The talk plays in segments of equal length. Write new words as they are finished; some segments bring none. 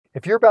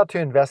If you're about to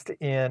invest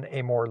in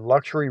a more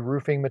luxury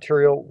roofing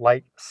material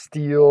like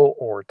steel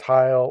or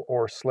tile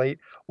or slate,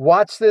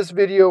 watch this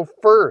video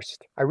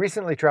first. I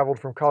recently traveled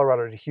from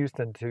Colorado to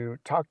Houston to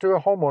talk to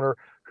a homeowner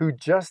who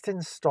just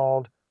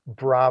installed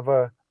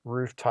Brava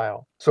roof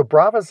tile. So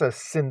Brava is a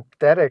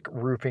synthetic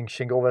roofing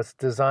shingle that's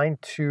designed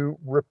to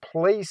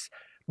replace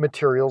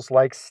materials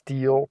like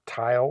steel,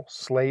 tile,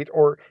 slate,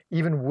 or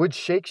even wood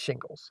shake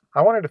shingles.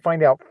 I wanted to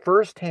find out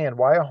firsthand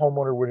why a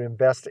homeowner would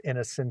invest in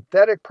a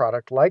synthetic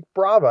product like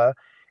Brava,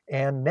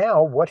 and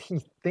now what he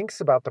thinks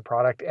about the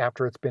product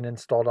after it's been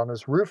installed on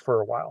his roof for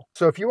a while.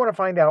 So if you want to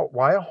find out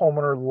why a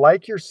homeowner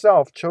like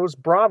yourself chose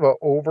Brava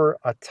over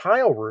a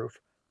tile roof,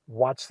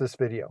 watch this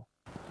video.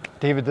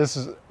 David,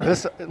 this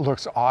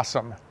looks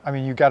awesome. I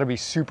mean, you got to be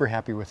super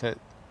happy with it.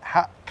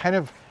 Kind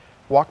of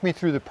walk me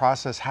through the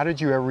process. How did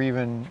you ever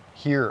even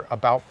hear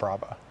about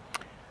Brava?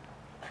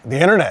 The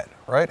internet,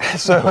 right?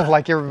 So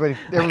like everybody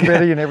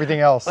and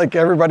everything else. Like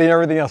everybody and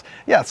everything else.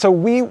 Yeah, so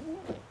we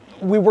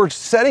were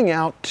setting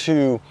out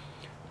to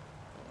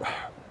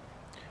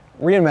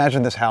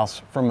reimagine this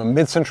house from a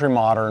mid-century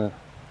modern,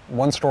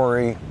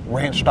 one-story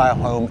ranch-style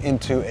home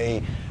into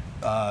a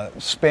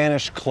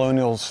Spanish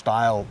colonial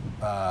style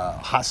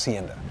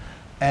hacienda.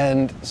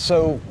 And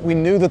so we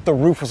knew that the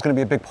roof was going to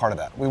be a big part of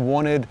that. We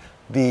wanted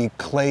the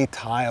clay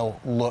tile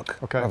look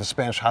of a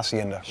Spanish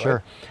hacienda.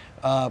 Sure.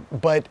 Right?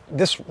 But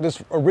this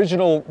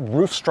original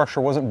roof structure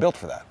wasn't built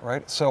for that,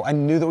 right? So I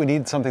knew that we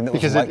needed something that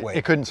was lightweight.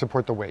 It couldn't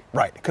support the weight.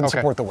 Right, it couldn't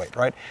support the weight,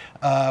 right?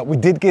 We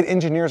did get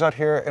engineers out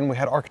here and we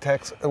had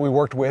architects that we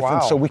worked with. Wow.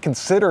 And so we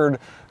considered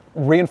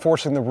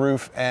reinforcing the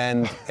roof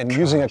and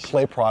using a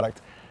clay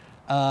product.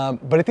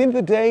 But at the end of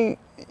the day,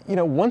 you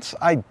know, once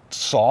I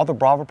saw the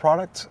Brava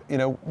product, you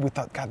know, we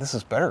thought, God, this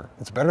is better.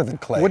 It's better than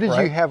clay. What did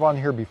you have on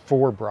here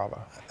before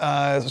Brava?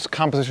 It was a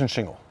composition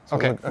shingle. So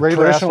okay, a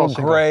traditional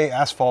gray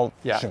asphalt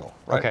yeah. shingle.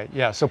 Right? Okay,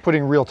 yeah. So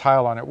putting real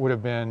tile on it would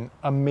have been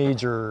a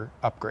major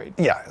upgrade.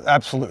 Yeah,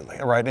 absolutely.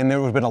 Right, and there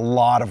would have been a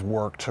lot of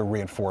work to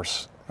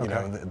reinforce, you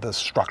know, the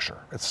structure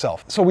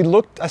itself. So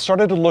I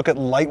started to look at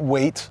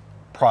lightweight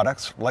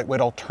products,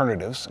 lightweight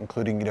alternatives,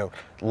 including, you know,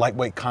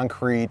 lightweight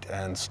concrete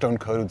and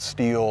stone-coated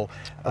steel.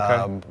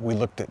 We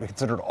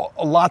considered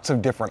lots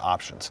of different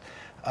options.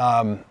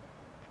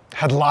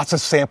 Had lots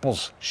of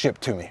samples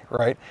shipped to me,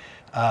 right?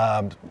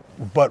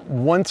 But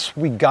once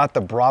we got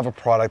the Brava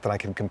product that I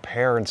can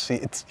compare and see,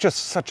 it's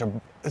just such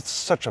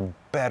a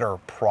better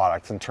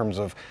product in terms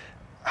of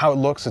how it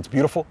looks. It's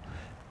beautiful,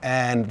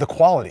 and the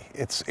quality.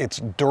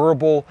 It's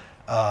durable.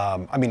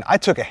 I mean, I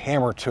took a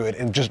hammer to it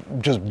and just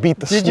beat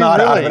the snot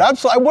out of it.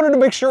 I wanted to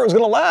make sure it was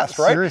going to last,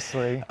 right?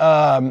 Seriously.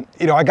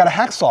 You know, I got a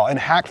hacksaw and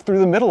hacked through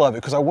the middle of it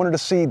because I wanted to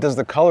see, does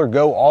the color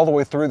go all the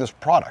way through this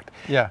product?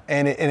 Yeah.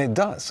 And it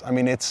does. I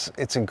mean,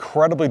 it's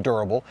incredibly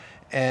durable,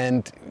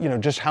 and you know,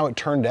 just how it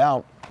turned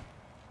out,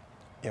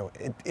 you know,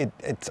 I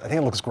think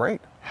it looks great.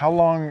 How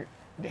long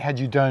had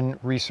you done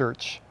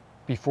research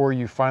before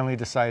you finally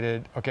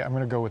decided, okay, I'm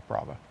going to go with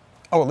Brava?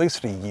 Oh, at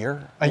least a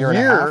year. A year? And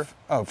a half.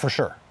 Oh, for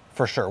sure.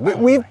 For sure.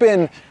 We've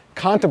been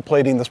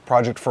contemplating this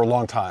project for a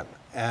long time,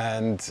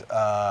 and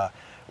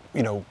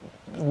you know,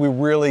 we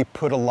really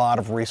put a lot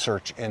of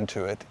research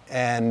into it.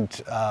 And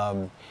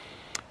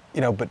you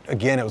know, but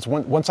again, it was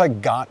once I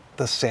got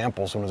the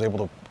samples and was able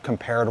to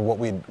compare to what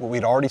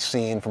we'd already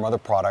seen from other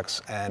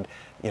products, and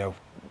you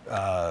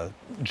know,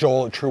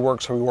 Joel at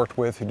TrueWorks, who we worked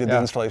with, who did the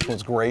installation,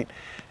 was great.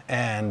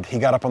 And he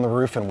got up on the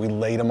roof and we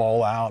laid them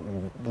all out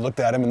and looked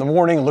at him in the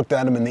morning, and looked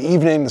at him in the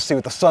evening to see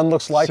what the sun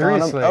looks like on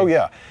them. Oh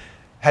yeah.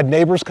 Had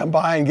neighbors come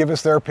by and give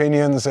us their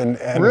opinions, and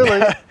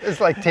really, it's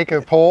like take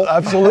a poll.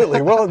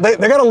 Absolutely. Well, they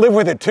got to live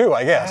with it too,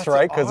 I guess,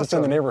 right? Because awesome. it's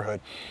in the neighborhood.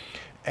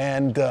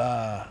 And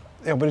yeah,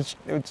 but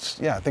it's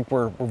yeah, I think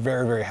we're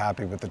very, very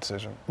happy with the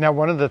decision. Now,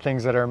 one of the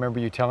things that I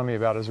remember you telling me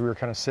about as we were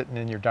kind of sitting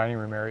in your dining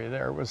room area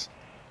there was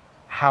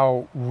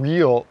how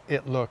real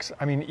it looks.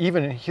 I mean,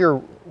 even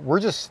here, we're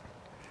just,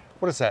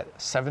 what is that,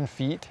 7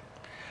 feet?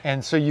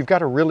 And so you've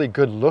got a really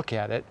good look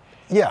at it.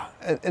 Yeah,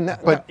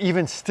 but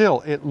even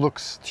still, it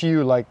looks to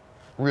you like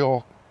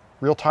real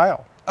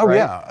tile. Oh right?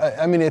 yeah,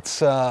 I mean,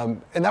 it's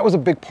and that was a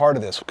big part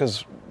of this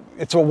because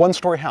it's a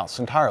one-story house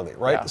entirely,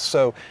 right? Yeah.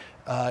 So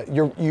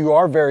you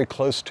are very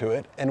close to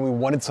it, and we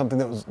wanted something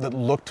that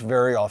looked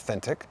very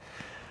authentic.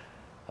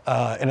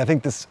 And I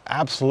think this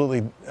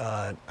absolutely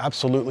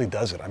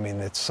does it. I mean,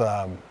 it's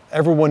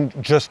everyone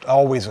just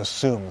always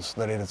assumes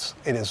that it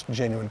is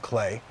genuine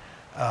clay.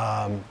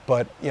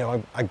 But you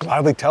know, I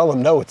gladly tell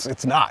them, no,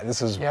 it's not.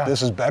 This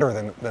is better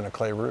than a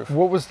clay roof.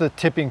 What was the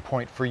tipping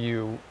point for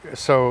you?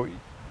 So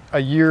a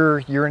year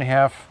and a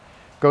half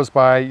goes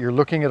by, you're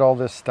looking at all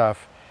this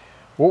stuff.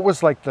 What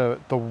was like the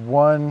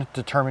one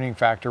determining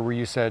factor where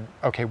you said,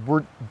 okay,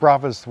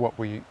 Brava's what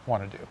we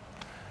want to do?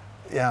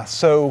 Yeah,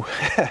 so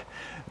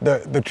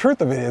the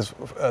truth of it is,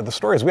 the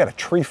story is we had a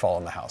tree fall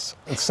in the house.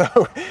 And so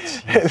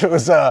it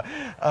was,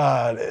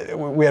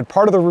 we had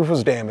part of the roof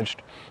was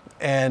damaged,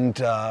 and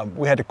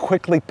we had to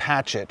quickly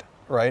patch it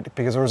right?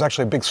 Because there was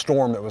actually a big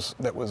storm that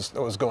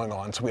was going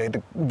on. So we had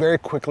to very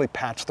quickly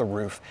patch the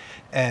roof,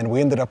 and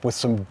we ended up with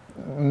some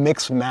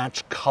mix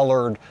match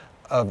colored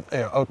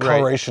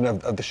coloration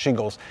of the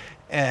shingles.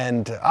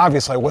 And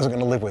obviously I wasn't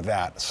going to live with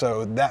that.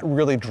 So that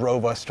really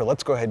drove us to,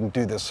 let's go ahead and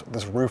do this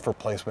roof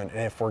replacement.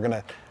 And if we're going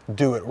to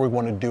do it, we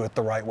want to do it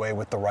the right way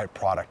with the right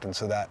product. And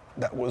so that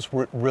was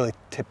really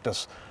tipped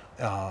us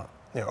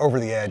over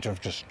the edge of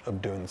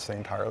doing this thing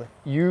entirely.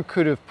 You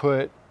could have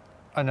put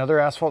another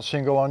asphalt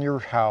shingle on your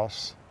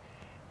house,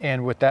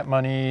 and with that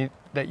money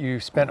that you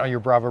spent on your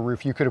Brava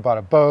roof, you could have bought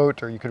a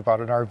boat, or you could have bought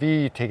an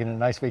RV, taken a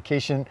nice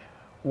vacation.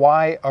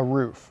 Why a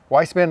roof?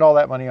 Why spend all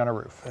that money on a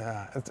roof?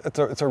 Yeah,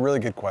 it's a really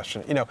good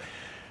question.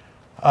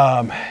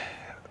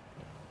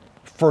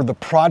 For the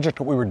project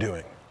that we were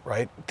doing,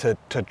 right, to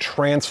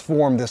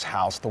transform this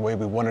house the way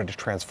we wanted to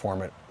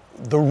transform it,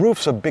 the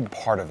roof's a big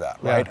part of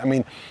that, right? Yeah. I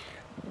mean,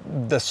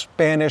 the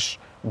Spanish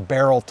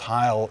barrel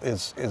tile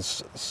is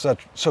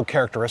so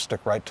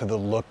characteristic, right, to the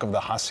look of the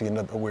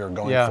hacienda that we were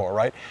going for,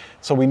 right?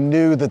 So we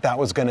knew that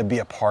was going to be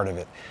a part of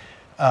it.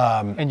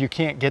 And you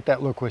can't get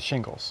that look with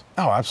shingles.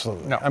 Oh,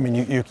 absolutely. No. I mean,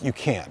 you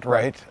can't,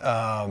 right?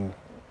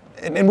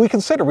 And we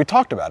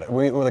talked about it.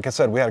 Like I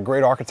said, we had a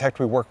great architect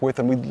we worked with,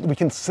 and we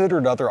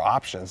considered other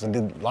options and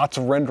did lots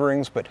of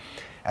renderings, but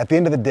at the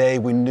end of the day,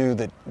 we knew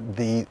that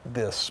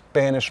the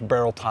Spanish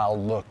barrel tile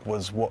look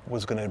was what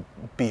was going to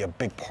be a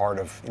big part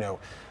of,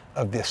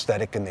 of the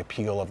aesthetic and the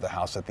appeal of the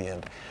house at the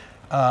end.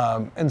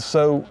 And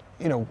so,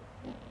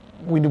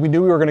 we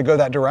knew we were going to go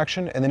that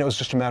direction, and then it was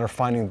just a matter of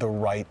finding the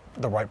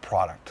right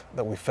product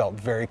that we felt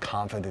very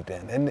confident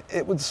in, and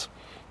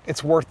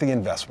it's worth the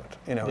investment.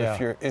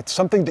 It's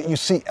something that you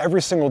see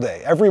every single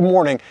day. Every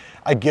morning,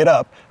 I get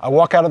up, I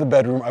walk out of the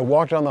bedroom, I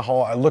walk down the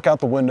hall, I look out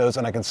the windows,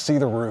 and I can see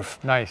the roof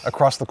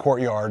across the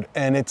courtyard,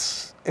 and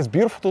it's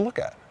beautiful to look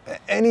at.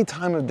 Any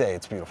time of day,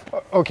 it's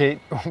beautiful. Okay,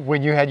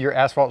 when you had your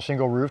asphalt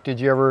shingle roof, did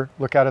you ever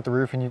look out at the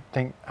roof and you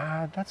think,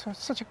 that's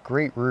such a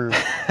great roof?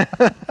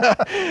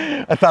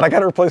 I thought I got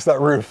to replace that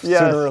roof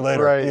sooner or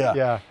later. Right,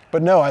 yeah.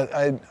 But no,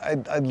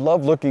 I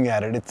love looking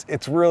at it.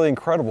 It's really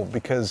incredible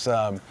because,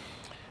 I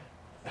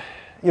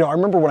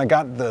remember when I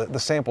got the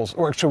samples,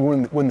 or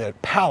actually when the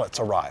pallets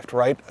arrived,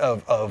 right,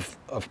 of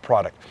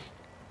product,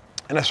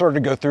 and I started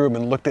to go through them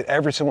and looked at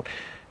every single.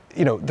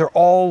 They're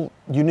all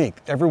unique.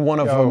 Every one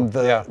of them,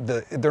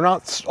 they're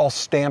not all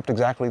stamped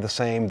exactly the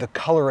same. The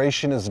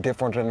coloration is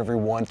different in every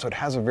one, so it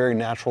has a very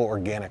natural,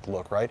 organic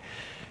look, right?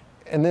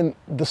 And then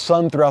the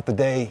sun throughout the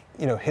day,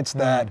 hits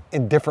that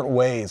in different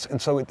ways.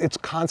 And so it's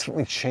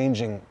constantly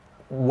changing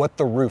what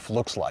the roof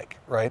looks like,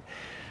 right?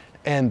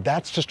 And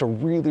that's just a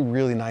really,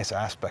 really nice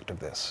aspect of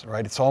this,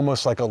 right? It's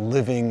almost like a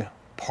living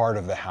part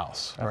of the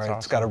house, right? Awesome.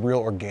 It's got a real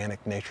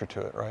organic nature to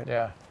it, right?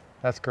 Yeah.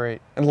 That's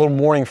great. And a little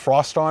morning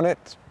frost on it,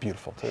 it's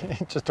beautiful too.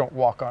 Just don't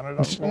walk on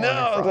it.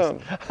 No,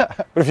 don't.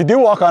 But if you do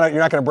walk on it, you're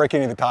not going to break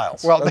any of the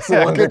tiles. Well, that's the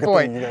one good big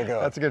point. thing you got to go.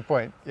 That's a good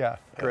point. Yeah,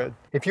 good.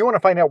 If you want to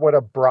find out what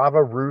a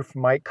Brava roof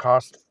might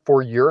cost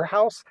for your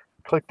house,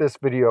 click this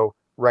video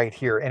right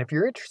here. And if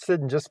you're interested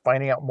in just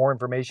finding out more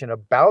information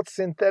about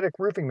synthetic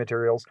roofing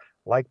materials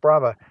like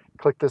Brava,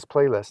 click this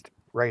playlist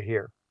right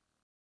here.